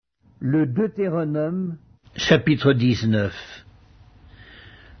Le Deutéronomy, chapitre 19.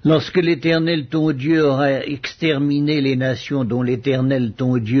 Lorsque l'Éternel ton Dieu aura exterminé les nations dont l'Éternel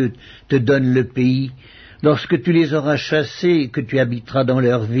ton Dieu te donne le pays, lorsque tu les auras chassées et que tu habiteras dans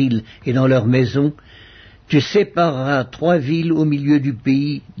leurs villes et dans leurs maisons, tu sépareras 3 villes au milieu du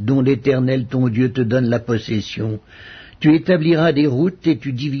pays dont l'Éternel ton Dieu te donne la possession. Tu établiras des routes et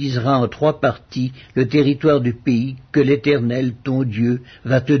tu diviseras en 3 parties le territoire du pays que l'Éternel ton Dieu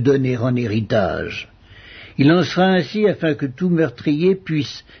va te donner en héritage. Il en sera ainsi afin que tout meurtrier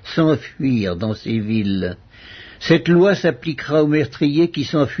puisse s'enfuir dans ces villes. Cette loi s'appliquera au meurtrier qui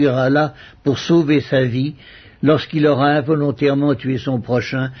s'enfuira là pour sauver sa vie, lorsqu'il aura involontairement tué son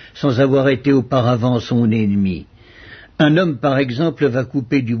prochain sans avoir été auparavant son ennemi. Un homme, par exemple, va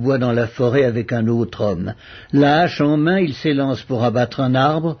couper du bois dans la forêt avec un autre homme. La hache en main, il s'élance pour abattre un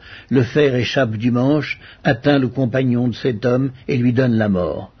arbre, le fer échappe du manche, atteint le compagnon de cet homme et lui donne la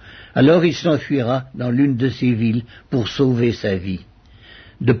mort. Alors il s'enfuira dans l'une de ces villes pour sauver sa vie.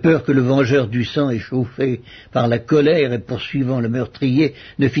 De peur que le vengeur du sang, échauffé par la colère et poursuivant le meurtrier,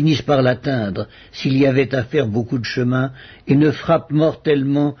 ne finisse par l'atteindre, s'il y avait à faire beaucoup de chemin, et ne frappe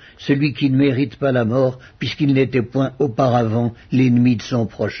mortellement celui qui ne mérite pas la mort, puisqu'il n'était point auparavant l'ennemi de son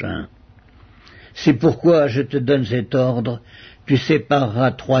prochain. C'est pourquoi je te donne cet ordre, tu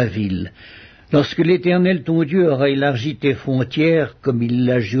sépareras 3 villes. Lorsque l'Éternel ton Dieu aura élargi tes frontières, comme il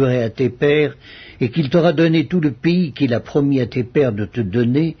l'a juré à tes pères, et qu'il t'aura donné tout le pays qu'il a promis à tes pères de te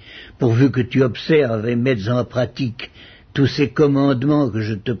donner, pourvu que tu observes et mettes en pratique tous ces commandements que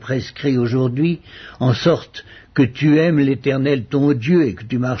je te prescris aujourd'hui, en sorte que tu aimes l'Éternel ton Dieu et que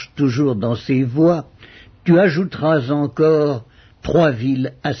tu marches toujours dans ses voies, tu ajouteras encore 3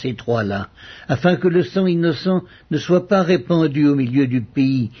 villes à ces 3-là, afin que le sang innocent ne soit pas répandu au milieu du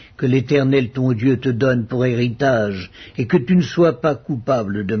pays que l'Éternel ton Dieu te donne pour héritage, et que tu ne sois pas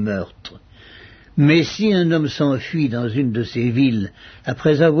coupable de meurtre. Mais si un homme s'enfuit dans une de ces villes,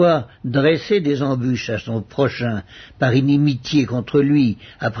 après avoir dressé des embûches à son prochain, par inimitié contre lui,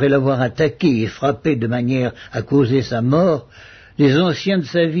 après l'avoir attaqué et frappé de manière à causer sa mort, les anciens de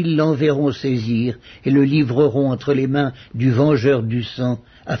sa ville l'enverront saisir et le livreront entre les mains du vengeur du sang,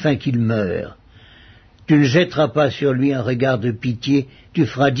 afin qu'il meure. Tu ne jetteras pas sur lui un regard de pitié, tu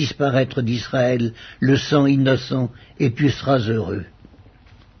feras disparaître d'Israël le sang innocent, et tu seras heureux.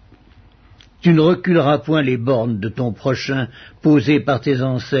 Tu ne reculeras point les bornes de ton prochain, posées par tes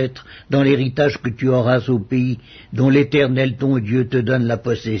ancêtres, dans l'héritage que tu auras au pays, dont l'Éternel ton Dieu te donne la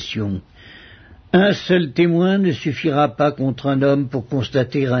possession. Un seul témoin ne suffira pas contre un homme pour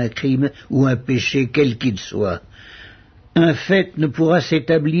constater un crime ou un péché quel qu'il soit. Un fait ne pourra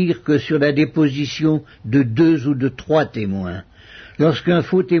s'établir que sur la déposition de 2 ou de 3 témoins. Lorsqu'un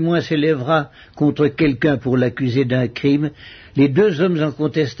faux témoin s'élèvera contre quelqu'un pour l'accuser d'un crime, les 2 hommes en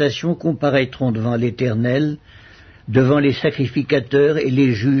contestation comparaîtront devant l'Éternel, devant les sacrificateurs et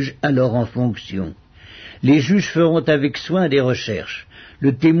les juges alors en fonction. Les juges feront avec soin des recherches.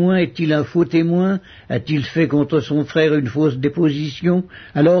 Le témoin est-il un faux témoin? A-t-il fait contre son frère une fausse déposition?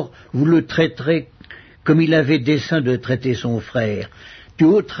 Alors vous le traiterez comme il avait dessein de traiter son frère. Tu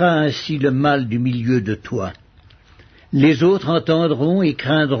ôteras ainsi le mal du milieu de toi. Les autres entendront et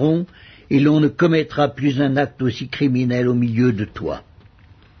craindront, et l'on ne commettra plus un acte aussi criminel au milieu de toi.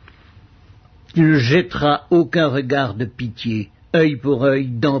 Tu ne jetteras aucun regard de pitié, œil pour œil,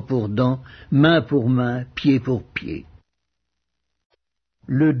 dent pour dent, main pour main, pied pour pied.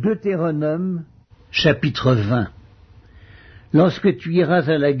 Le Deutéronomy, chapitre 20. Lorsque tu iras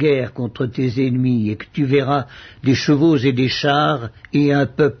à la guerre contre tes ennemis et que tu verras des chevaux et des chars et un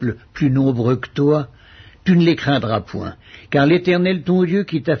peuple plus nombreux que toi, tu ne les craindras point, car l'Éternel ton Dieu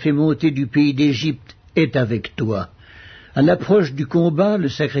qui t'a fait monter du pays d'Égypte est avec toi. À l'approche du combat, le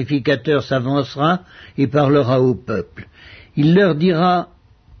sacrificateur s'avancera et parlera au peuple. Il leur dira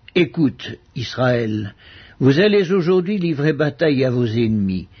 « Écoute, Israël, vous allez aujourd'hui livrer bataille à vos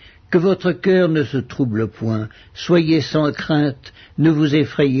ennemis. Que votre cœur ne se trouble point, soyez sans crainte, ne vous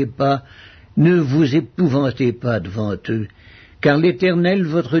effrayez pas, ne vous épouvantez pas devant eux, car l'Éternel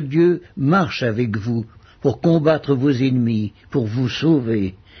votre Dieu marche avec vous pour combattre vos ennemis, pour vous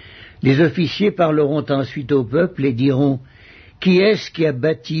sauver. » Les officiers parleront ensuite au peuple et diront « Qui est-ce qui a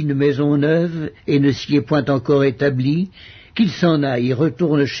bâti une maison neuve et ne s'y est point encore établi ? Qu'il s'en aille et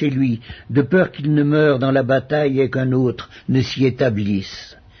retourne chez lui, de peur qu'il ne meure dans la bataille et qu'un autre ne s'y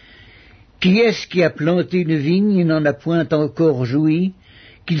établisse. Qui est-ce qui a planté une vigne et n'en a point encore joui?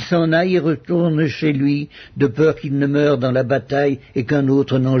 Qu'il s'en aille et retourne chez lui, de peur qu'il ne meure dans la bataille et qu'un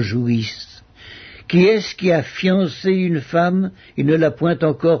autre n'en jouisse. Qui est-ce qui a fiancé une femme et ne l'a point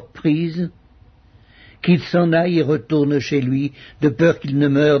encore prise? qu'il s'en aille et retourne chez lui, de peur qu'il ne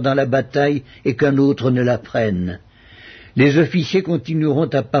meure dans la bataille et qu'un autre ne la prenne. Les officiers continueront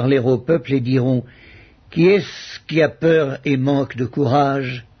à parler au peuple et diront « Qui est-ce qui a peur et manque de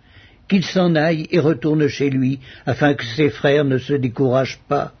courage ?» Qu'il s'en aille et retourne chez lui, afin que ses frères ne se découragent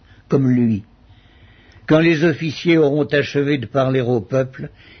pas, comme lui. Quand les officiers auront achevé de parler au peuple,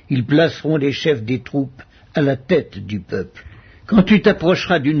 ils placeront les chefs des troupes à la tête du peuple. Quand tu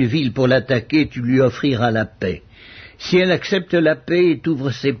t'approcheras d'une ville pour l'attaquer, tu lui offriras la paix. Si elle accepte la paix et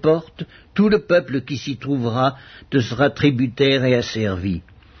t'ouvre ses portes, tout le peuple qui s'y trouvera te sera tributaire et asservi.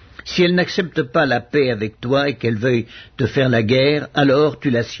 Si elle n'accepte pas la paix avec toi et qu'elle veuille te faire la guerre, alors tu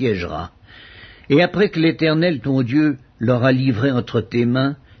la siégeras. Et après que l'Éternel, ton Dieu, l'aura livré entre tes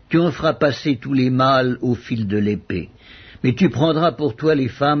mains, tu en feras passer tous les mâles au fil de l'épée. Mais tu prendras pour toi les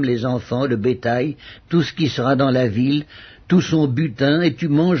femmes, les enfants, le bétail, tout ce qui sera dans la ville, tout son butin, et tu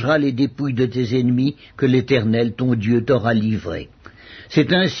mangeras les dépouilles de tes ennemis que l'Éternel, ton Dieu, t'aura livrés.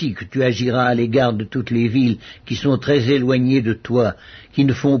 C'est ainsi que tu agiras à l'égard de toutes les villes qui sont très éloignées de toi, qui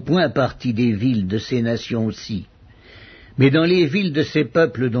ne font point partie des villes de ces nations-ci. Mais dans les villes de ces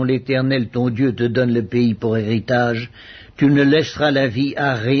peuples dont l'Éternel ton Dieu te donne le pays pour héritage, tu ne laisseras la vie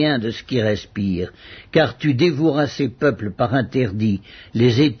à rien de ce qui respire, car tu dévoueras ces peuples par interdit,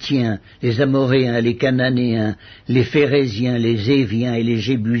 les Héthiens, les Amoréens, les Cananéens, les Phéréziens, les Éviens et les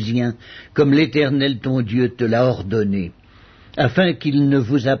Jébusiens, comme l'Éternel ton Dieu te l'a ordonné, afin qu'ils ne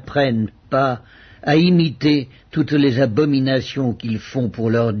vous apprennent pas à imiter toutes les abominations qu'ils font pour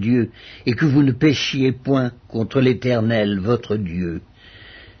leur Dieu, et que vous ne péchiez point contre l'Éternel, votre Dieu.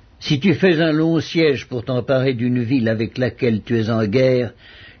 Si tu fais un long siège pour t'emparer d'une ville avec laquelle tu es en guerre,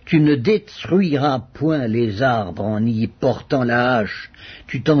 tu ne détruiras point les arbres en y portant la hache,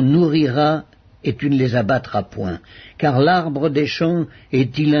 tu t'en nourriras et tu ne les abattras point, car l'arbre des champs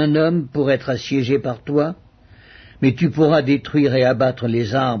est-il un homme pour être assiégé par toi ? Mais tu pourras détruire et abattre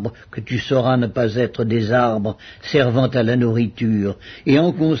les arbres que tu sauras ne pas être des arbres servant à la nourriture, et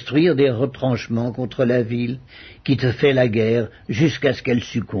en construire des retranchements contre la ville qui te fait la guerre jusqu'à ce qu'elle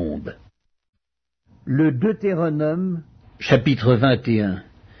succombe. Le Deutéronome, chapitre 21.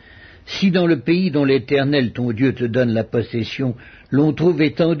 Si dans le pays dont l'Éternel ton Dieu te donne la possession, l'on trouve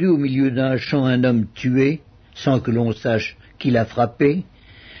étendu au milieu d'un champ un homme tué, sans que l'on sache qui l'a frappé,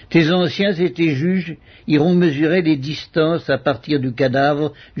 tes anciens et tes juges iront mesurer les distances à partir du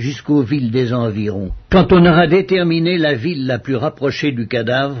cadavre jusqu'aux villes des environs. Quand on aura déterminé la ville la plus rapprochée du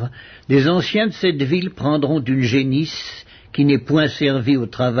cadavre, les anciens de cette ville prendront une génisse qui n'est point servie au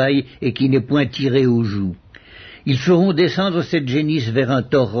travail et qui n'est point tirée au joug. Ils feront descendre cette génisse vers un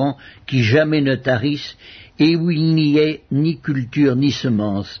torrent qui jamais ne tarisse et où il n'y ait ni culture ni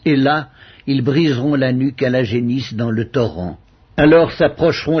semence. Et là, ils briseront la nuque à la génisse dans le torrent. Alors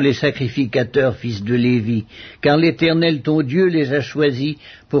s'approcheront les sacrificateurs, fils de Lévi, car l'Éternel ton Dieu les a choisis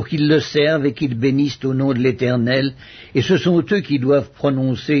pour qu'ils le servent et qu'ils bénissent au nom de l'Éternel, et ce sont eux qui doivent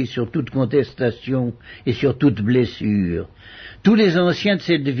prononcer sur toute contestation et sur toute blessure. Tous les anciens de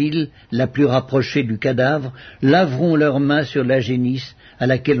cette ville, la plus rapprochée du cadavre, laveront leurs mains sur la génisse à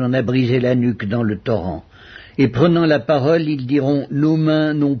laquelle on a brisé la nuque dans le torrent. Et prenant la parole, ils diront « Nos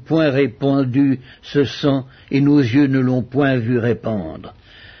mains n'ont point répandu ce sang, et nos yeux ne l'ont point vu répandre.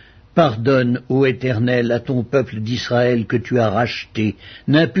 Pardonne, ô Éternel, à ton peuple d'Israël que tu as racheté.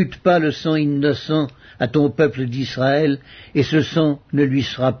 N'impute pas le sang innocent à ton peuple d'Israël, et ce sang ne lui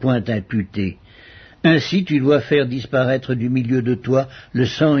sera point imputé. Ainsi tu dois faire disparaître du milieu de toi le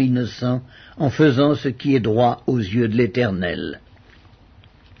sang innocent, en faisant ce qui est droit aux yeux de l'Éternel.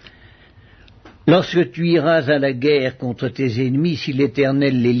 Lorsque tu iras à la guerre contre tes ennemis, si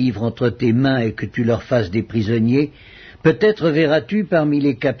l'Éternel les livre entre tes mains et que tu leur fasses des prisonniers, peut-être verras-tu parmi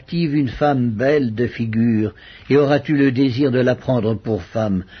les captives une femme belle de figure, et auras-tu le désir de la prendre pour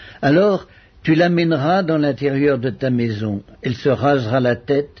femme. Alors tu l'amèneras dans l'intérieur de ta maison, elle se rasera la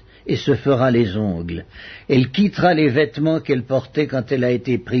tête et se fera les ongles. Elle quittera les vêtements qu'elle portait quand elle a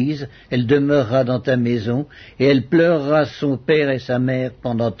été prise, elle demeurera dans ta maison, et elle pleurera son père et sa mère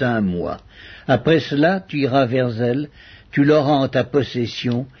pendant 1 mois. Après cela, tu iras vers elle, tu l'auras en ta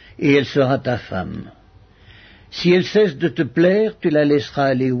possession, et elle sera ta femme. Si elle cesse de te plaire, tu la laisseras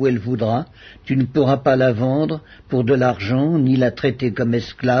aller où elle voudra, tu ne pourras pas la vendre pour de l'argent, ni la traiter comme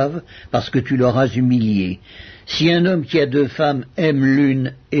esclave, parce que tu l'auras humiliée. Si un homme qui a 2 femmes aime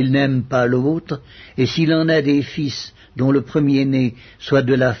l'une et n'aime pas l'autre, et s'il en a des fils dont le premier-né soit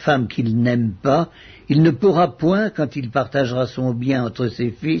de la femme qu'il n'aime pas, il ne pourra point, quand il partagera son bien entre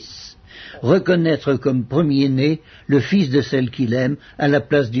ses fils, reconnaître comme premier-né le fils de celle qu'il aime à la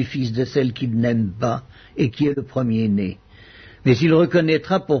place du fils de celle qu'il n'aime pas et qui est le premier-né. Mais il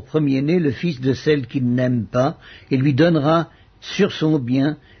reconnaîtra pour premier-né le fils de celle qu'il n'aime pas, et lui donnera sur son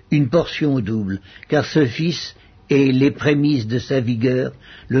bien une portion double, car ce fils est les prémices de sa vigueur,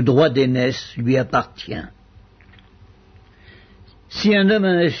 le droit d'aînesse lui appartient. Si un homme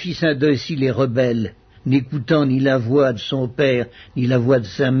a un fils indocile et rebelle, n'écoutant ni la voix de son père, ni la voix de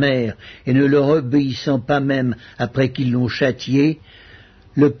sa mère, et ne leur obéissant pas même après qu'ils l'ont châtié,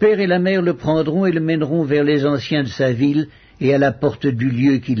 le père et la mère le prendront et le mèneront vers les anciens de sa ville et à la porte du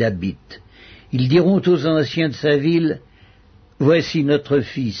lieu qu'il habite. Ils diront aux anciens de sa ville, « Voici notre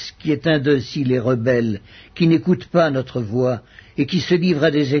fils, qui est indocile et rebelle, qui n'écoute pas notre voix, et qui se livre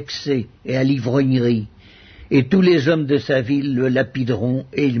à des excès et à l'ivrognerie. » Et tous les hommes de sa ville le lapideront,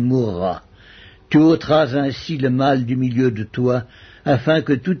 et il mourra. Tu ôteras ainsi le mal du milieu de toi, afin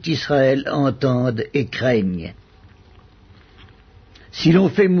que tout Israël entende et craigne. Si l'on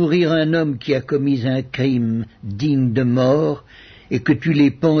fait mourir un homme qui a commis un crime digne de mort, et que tu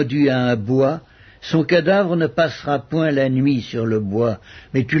l'aies pendu à un bois, son cadavre ne passera point la nuit sur le bois,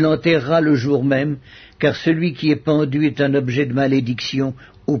 mais tu l'enterreras le jour même, car celui qui est pendu est un objet de malédiction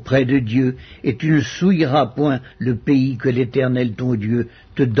auprès de Dieu, et tu ne souilleras point le pays que l'Éternel ton Dieu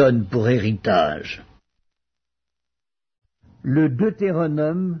te donne pour héritage. Le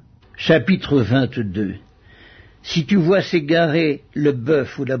Deutéronome, chapitre 22. Si tu vois s'égarer le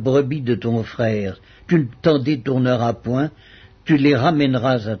bœuf ou la brebis de ton frère, tu ne t'en détourneras point, tu les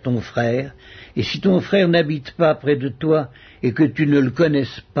ramèneras à ton frère, et si ton frère n'habite pas près de toi et que tu ne le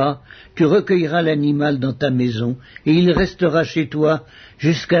connaisses pas, tu recueilleras l'animal dans ta maison, et il restera chez toi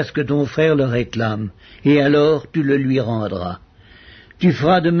jusqu'à ce que ton frère le réclame, et alors tu le lui rendras. Tu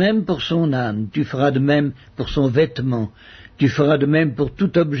feras de même pour son âne, tu feras de même pour son vêtement, tu feras de même pour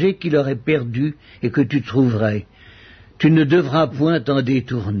tout objet qu'il aurait perdu et que tu trouverais. Tu ne devras point t'en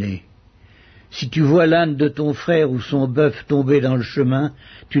détourner. Si tu vois l'âne de ton frère ou son bœuf tomber dans le chemin,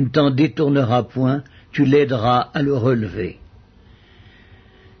 tu ne t'en détourneras point, tu l'aideras à le relever.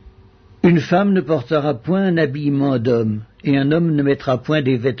 Une femme ne portera point un habillement d'homme, et un homme ne mettra point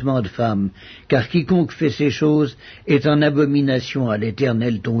des vêtements de femme, car quiconque fait ces choses est en abomination à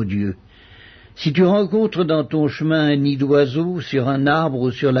l'Éternel ton Dieu. Si tu rencontres dans ton chemin un nid d'oiseau, sur un arbre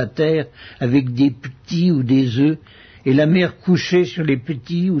ou sur la terre, avec des petits ou des œufs, et la mère couchée sur les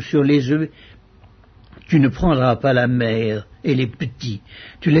petits ou sur les œufs, tu ne prendras pas la mère et les petits.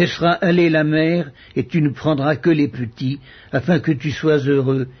 Tu laisseras aller la mère et tu ne prendras que les petits, afin que tu sois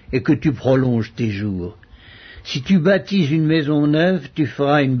heureux et que tu prolonges tes jours. Si tu bâtis une maison neuve, tu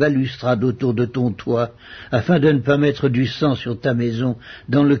feras une balustrade autour de ton toit, afin de ne pas mettre du sang sur ta maison,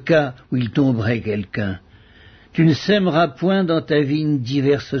 dans le cas où il tomberait quelqu'un. Tu ne sèmeras point dans ta vigne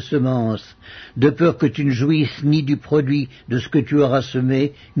diverses semences, de peur que tu ne jouisses ni du produit de ce que tu auras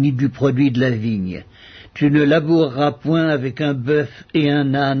semé, ni du produit de la vigne. Tu ne laboureras point avec un bœuf et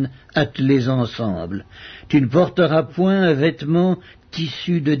un âne attelés ensemble. Tu ne porteras point un vêtement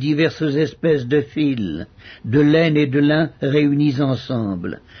tissu de diverses espèces de fils, de laine et de lin réunis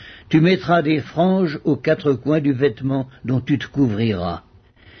ensemble. Tu mettras des franges aux quatre coins du vêtement dont tu te couvriras.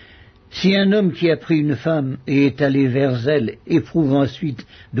 Si un homme qui a pris une femme et est allé vers elle éprouve ensuite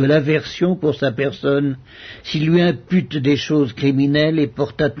de l'aversion pour sa personne, s'il lui impute des choses criminelles et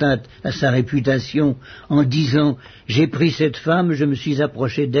porte atteinte à sa réputation en disant « J'ai pris cette femme, je me suis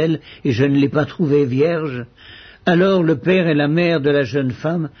approché d'elle et je ne l'ai pas trouvée vierge », alors le père et la mère de la jeune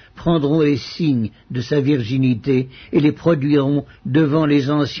femme prendront les signes de sa virginité et les produiront devant les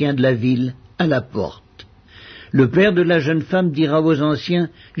anciens de la ville à la porte. Le père de la jeune femme dira aux anciens,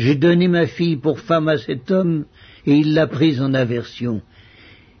 « J'ai donné ma fille pour femme à cet homme, et il l'a prise en aversion. »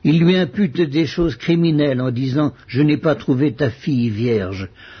 Il lui impute des choses criminelles en disant, « Je n'ai pas trouvé ta fille vierge.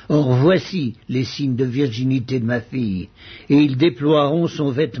 Or voici les signes de virginité de ma fille. » Et ils déploieront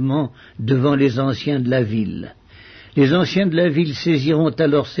son vêtement devant les anciens de la ville. Les anciens de la ville saisiront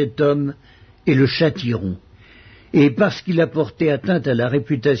alors cet homme et le châtieront. Et parce qu'il a porté atteinte à la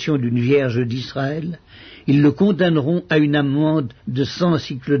réputation d'une vierge d'Israël, ils le condamneront à une amende de 100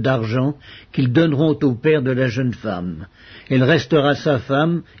 sicles d'argent qu'ils donneront au père de la jeune femme. Elle restera sa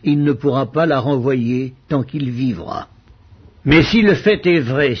femme, et il ne pourra pas la renvoyer tant qu'il vivra. Mais si le fait est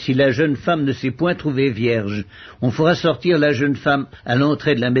vrai, si la jeune femme ne s'est point trouvée vierge, on fera sortir la jeune femme à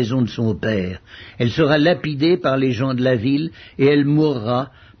l'entrée de la maison de son père. Elle sera lapidée par les gens de la ville, et elle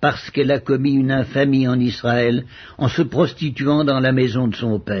mourra, parce qu'elle a commis une infamie en Israël en se prostituant dans la maison de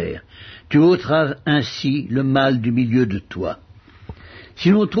son père. Tu ôteras ainsi le mal du milieu de toi. Si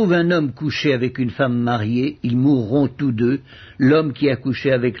l'on trouve un homme couché avec une femme mariée, ils mourront tous deux, l'homme qui a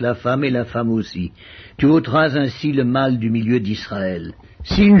couché avec la femme et la femme aussi. Tu ôteras ainsi le mal du milieu d'Israël.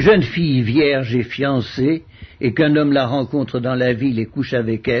 Si une jeune fille vierge est fiancée, et qu'un homme la rencontre dans la ville et couche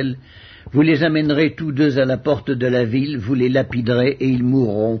avec elle, vous les amènerez tous deux à la porte de la ville, vous les lapiderez et ils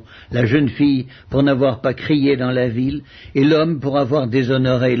mourront, la jeune fille pour n'avoir pas crié dans la ville, et l'homme pour avoir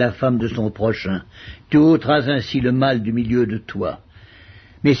déshonoré la femme de son prochain. Tu ôteras ainsi le mal du milieu de toi.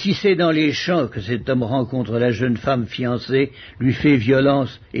 Mais si c'est dans les champs que cet homme rencontre la jeune femme fiancée, lui fait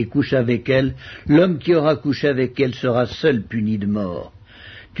violence et couche avec elle, l'homme qui aura couché avec elle sera seul puni de mort.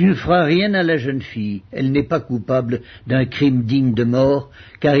 Tu ne feras rien à la jeune fille, elle n'est pas coupable d'un crime digne de mort,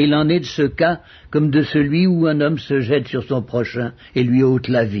 car il en est de ce cas comme de celui où un homme se jette sur son prochain et lui ôte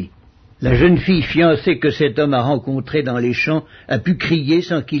la vie. La jeune fille fiancée que cet homme a rencontrée dans les champs a pu crier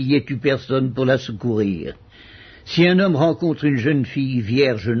sans qu'il y ait eu personne pour la secourir. Si un homme rencontre une jeune fille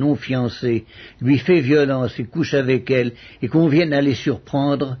vierge non fiancée, lui fait violence et couche avec elle, et qu'on vienne à les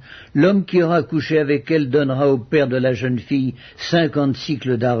surprendre, l'homme qui aura couché avec elle donnera au père de la jeune fille 50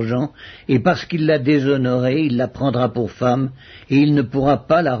 cycles d'argent, et parce qu'il l'a déshonorée, il la prendra pour femme, et il ne pourra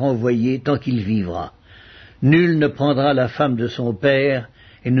pas la renvoyer tant qu'il vivra. Nul ne prendra la femme de son père,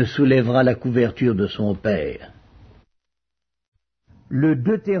 et ne soulèvera la couverture de son père. Le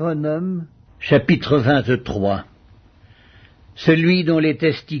Deutéronome, chapitre 23. Celui dont les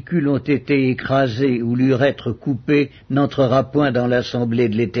testicules ont été écrasés ou l'urètre coupé n'entrera point dans l'assemblée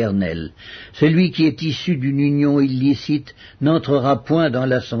de l'Éternel. Celui qui est issu d'une union illicite n'entrera point dans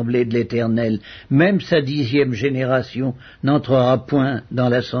l'assemblée de l'Éternel. Même sa 10e génération n'entrera point dans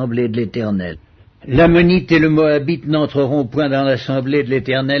l'assemblée de l'Éternel. L'Ammonite et le Moabite n'entreront point dans l'assemblée de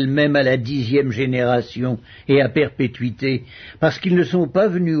l'Éternel, même à la 10e génération et à perpétuité, parce qu'ils ne sont pas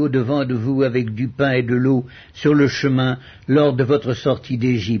venus au-devant de vous avec du pain et de l'eau sur le chemin lors de votre sortie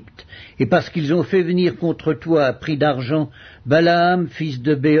d'Égypte, et parce qu'ils ont fait venir contre toi à prix d'argent Balaam, fils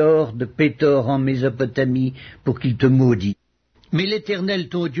de Béor, de Pétor en Mésopotamie, pour qu'il te maudit. Mais l'Éternel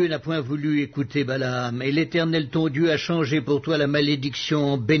ton Dieu n'a point voulu écouter Balaam, et l'Éternel ton Dieu a changé pour toi la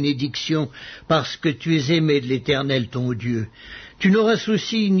malédiction en bénédiction, parce que tu es aimé de l'Éternel ton Dieu. Tu n'auras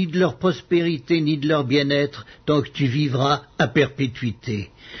souci ni de leur prospérité, ni de leur bien-être, tant que tu vivras à perpétuité.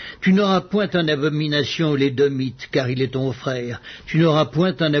 Tu n'auras point en abomination l'Édomite, car il est ton frère. Tu n'auras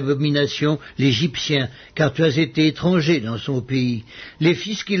point en abomination l'Égyptien, car tu as été étranger dans son pays. Les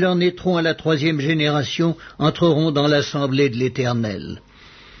fils qui leur naîtront à la 3e génération entreront dans l'assemblée de l'Éternel.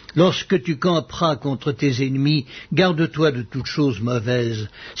 Lorsque tu camperas contre tes ennemis, garde-toi de toute chose mauvaise.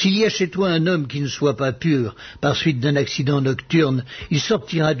 S'il y a chez toi un homme qui ne soit pas pur, par suite d'un accident nocturne, il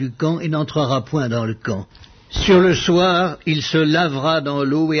sortira du camp et n'entrera point dans le camp. Sur le soir, il se lavera dans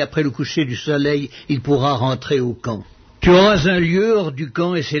l'eau et après le coucher du soleil, il pourra rentrer au camp. Tu auras un lieu hors du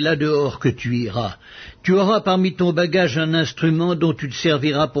camp et c'est là dehors que tu iras. Tu auras parmi ton bagage un instrument dont tu te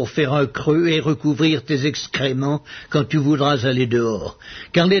serviras pour faire un creux et recouvrir tes excréments quand tu voudras aller dehors.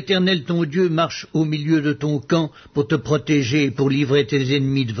 Car l'Éternel ton Dieu marche au milieu de ton camp pour te protéger et pour livrer tes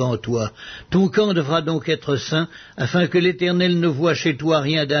ennemis devant toi. Ton camp devra donc être saint, afin que l'Éternel ne voie chez toi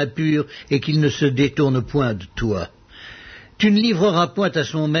rien d'impur et qu'il ne se détourne point de toi. Tu ne livreras point à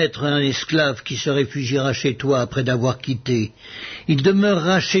son maître un esclave qui se réfugiera chez toi après d'avoir quitté. Il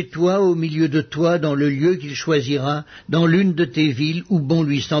demeurera chez toi, au milieu de toi, dans le lieu qu'il choisira, dans l'une de tes villes où bon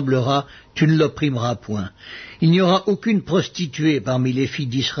lui semblera, tu ne l'opprimeras point. Il n'y aura aucune prostituée parmi les filles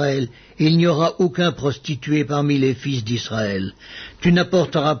d'Israël, et il n'y aura aucun prostitué parmi les fils d'Israël. Tu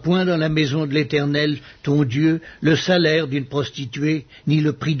n'apporteras point dans la maison de l'Éternel, ton Dieu, le salaire d'une prostituée, ni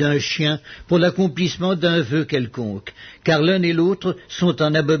le prix d'un chien, pour l'accomplissement d'un vœu quelconque, car l'un et l'autre sont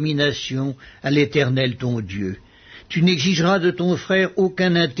en abomination à l'Éternel ton Dieu. Tu n'exigeras de ton frère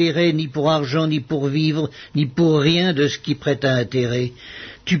aucun intérêt, ni pour argent, ni pour vivre, ni pour rien de ce qui prête à intérêt.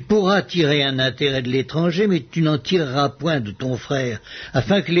 Tu pourras tirer un intérêt de l'étranger, mais tu n'en tireras point de ton frère,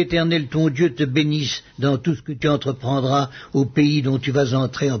 afin que l'Éternel ton Dieu te bénisse dans tout ce que tu entreprendras au pays dont tu vas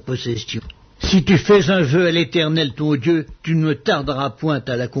entrer en possession. Si tu fais un vœu à l'Éternel ton Dieu, tu ne tarderas point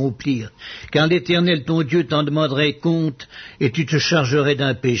à l'accomplir, car l'Éternel ton Dieu t'en demanderait compte, et tu te chargerais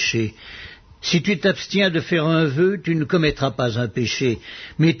d'un péché. Si tu t'abstiens de faire un vœu, tu ne commettras pas un péché,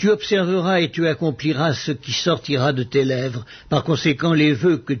 mais tu observeras et tu accompliras ce qui sortira de tes lèvres. Par conséquent, les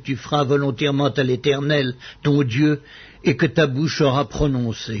vœux que tu feras volontairement à l'Éternel, ton Dieu, et que ta bouche aura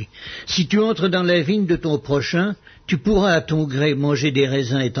prononcés. Si tu entres dans la vigne de ton prochain, tu pourras à ton gré manger des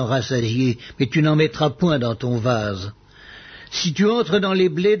raisins et t'en rassasier, mais tu n'en mettras point dans ton vase. Si tu entres dans les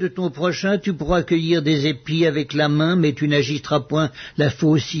blés de ton prochain, tu pourras cueillir des épis avec la main, mais tu n'agiteras point la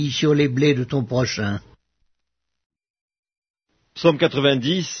faucille sur les blés de ton prochain. Psaume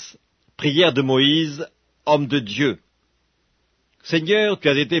 90, prière de Moïse, homme de Dieu. Seigneur, tu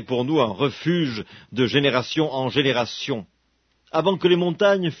as été pour nous un refuge de génération en génération. Avant que les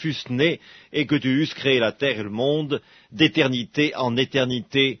montagnes fussent nées et que tu eusses créé la terre et le monde, d'éternité en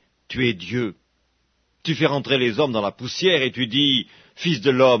éternité, tu es Dieu. Tu fais rentrer les hommes dans la poussière et tu dis, Fils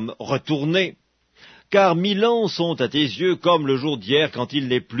de l'homme, retournez. Car 1000 ans sont à tes yeux comme le jour d'hier quand il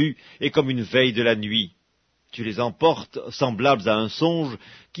n'est plus et comme une veille de la nuit. Tu les emportes semblables à un songe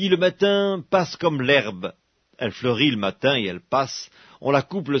qui le matin passe comme l'herbe. Elle fleurit le matin et elle passe, on la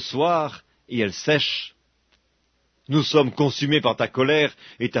coupe le soir et elle sèche. Nous sommes consumés par ta colère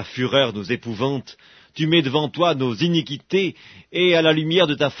et ta fureur nous épouvante. Tu mets devant toi nos iniquités et à la lumière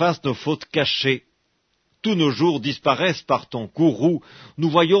de ta face nos fautes cachées. Tous nos jours disparaissent par ton courroux,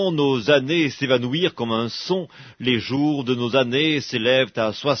 nous voyons nos années s'évanouir comme un son, les jours de nos années s'élèvent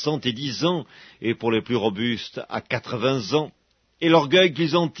à 70 ans, et pour les plus robustes à 80 ans. Et l'orgueil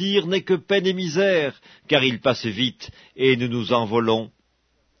qu'ils en tirent n'est que peine et misère, car il passe vite, et nous nous envolons.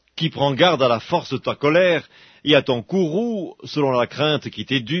 Qui prend garde à la force de ta colère, et à ton courroux, selon la crainte qui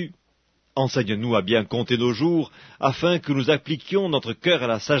t'est due? Enseigne-nous à bien compter nos jours, afin que nous appliquions notre cœur à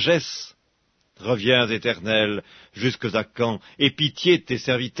la sagesse. Reviens, Éternel, jusque à quand, aie pitié de tes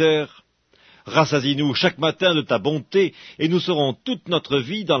serviteurs. Rassasie-nous chaque matin de ta bonté, et nous serons toute notre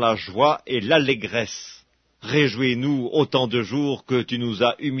vie dans la joie et l'allégresse. Réjouis-nous autant de jours que tu nous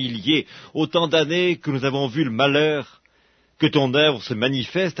as humiliés, autant d'années que nous avons vu le malheur. Que ton œuvre se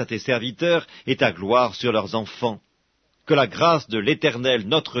manifeste à tes serviteurs et ta gloire sur leurs enfants. Que la grâce de l'Éternel,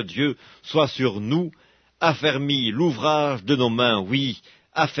 notre Dieu, soit sur nous, affermis l'ouvrage de nos mains, oui,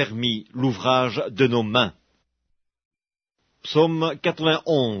 affermis l'ouvrage de nos mains. Psaume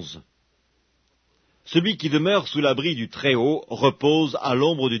 91. Celui qui demeure sous l'abri du Très-Haut repose à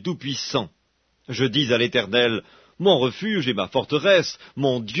l'ombre du Tout-Puissant. Je dis à l'Éternel, mon refuge et ma forteresse,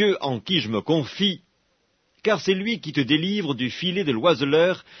 mon Dieu en qui je me confie. Car c'est lui qui te délivre du filet de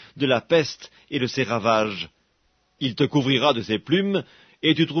l'oiseleur, de la peste et de ses ravages. Il te couvrira de ses plumes,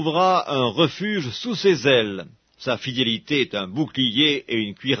 et tu trouveras un refuge sous ses ailes. Sa fidélité est un bouclier et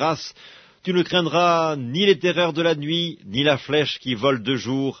une cuirasse. Tu ne craindras ni les terreurs de la nuit, ni la flèche qui vole de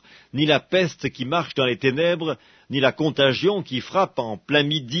jour, ni la peste qui marche dans les ténèbres, ni la contagion qui frappe en plein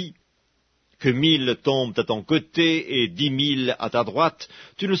midi. Que 1000 tombent à ton côté et 10 000 à ta droite,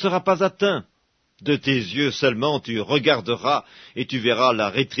 tu ne seras pas atteint. De tes yeux seulement tu regarderas, et tu verras la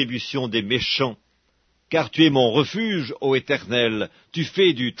rétribution des méchants. Car tu es mon refuge, ô Éternel, tu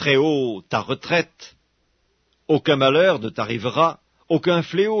fais du Très-Haut ta retraite. Aucun malheur ne t'arrivera, aucun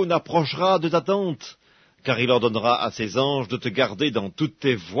fléau n'approchera de ta tente, car il ordonnera à ses anges de te garder dans toutes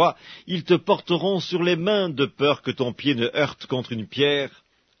tes voies, ils te porteront sur les mains de peur que ton pied ne heurte contre une pierre.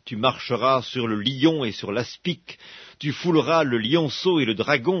 Tu marcheras sur le lion et sur l'aspic, tu fouleras le lionceau et le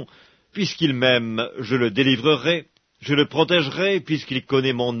dragon, puisqu'il m'aime, je le délivrerai, je le protégerai puisqu'il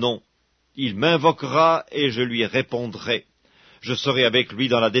connaît mon nom. Il m'invoquera et je lui répondrai. Je serai avec lui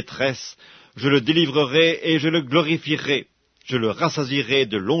dans la détresse, je le délivrerai et je le glorifierai. Je le rassasierai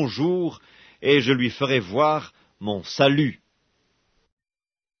de longs jours et je lui ferai voir mon salut.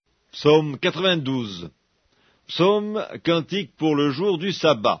 Psaume 92. Psaume, cantique pour le jour du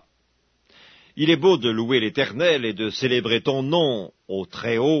sabbat. Il est beau de louer l'Éternel et de célébrer ton nom, ô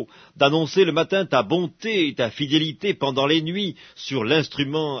Très-Haut, d'annoncer le matin ta bonté et ta fidélité pendant les nuits, sur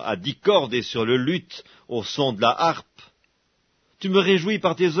l'instrument à 10 cordes et sur le luth, au son de la harpe. Tu me réjouis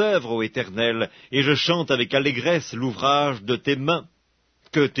par tes œuvres, ô Éternel, et je chante avec allégresse l'ouvrage de tes mains.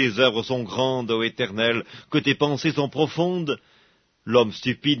 Que tes œuvres sont grandes, ô Éternel, que tes pensées sont profondes. L'homme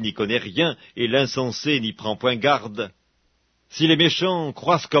stupide n'y connaît rien, et l'insensé n'y prend point garde. Si les méchants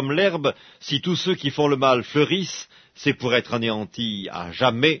croissent comme l'herbe, si tous ceux qui font le mal fleurissent, c'est pour être anéantis à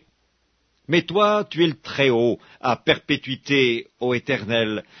jamais. Mais toi, tu es le Très-Haut, à perpétuité, ô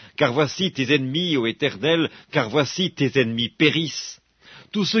Éternel, car voici tes ennemis, ô Éternel, car voici tes ennemis périssent.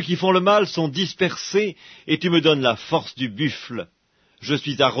 Tous ceux qui font le mal sont dispersés, et tu me donnes la force du buffle. Je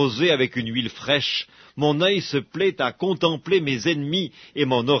suis arrosé avec une huile fraîche, mon œil se plaît à contempler mes ennemis, et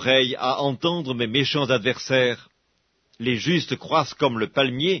mon oreille à entendre mes méchants adversaires. Les justes croissent comme le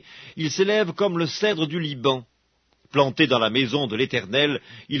palmier, ils s'élèvent comme le cèdre du Liban. Plantés dans la maison de l'Éternel,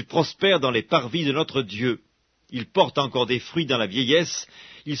 ils prospèrent dans les parvis de notre Dieu. Ils portent encore des fruits dans la vieillesse,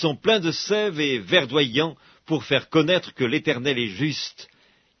 ils sont pleins de sève et verdoyants pour faire connaître que l'Éternel est juste.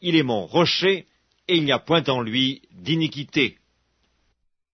 Il est mon rocher, et il n'y a point en lui d'iniquité.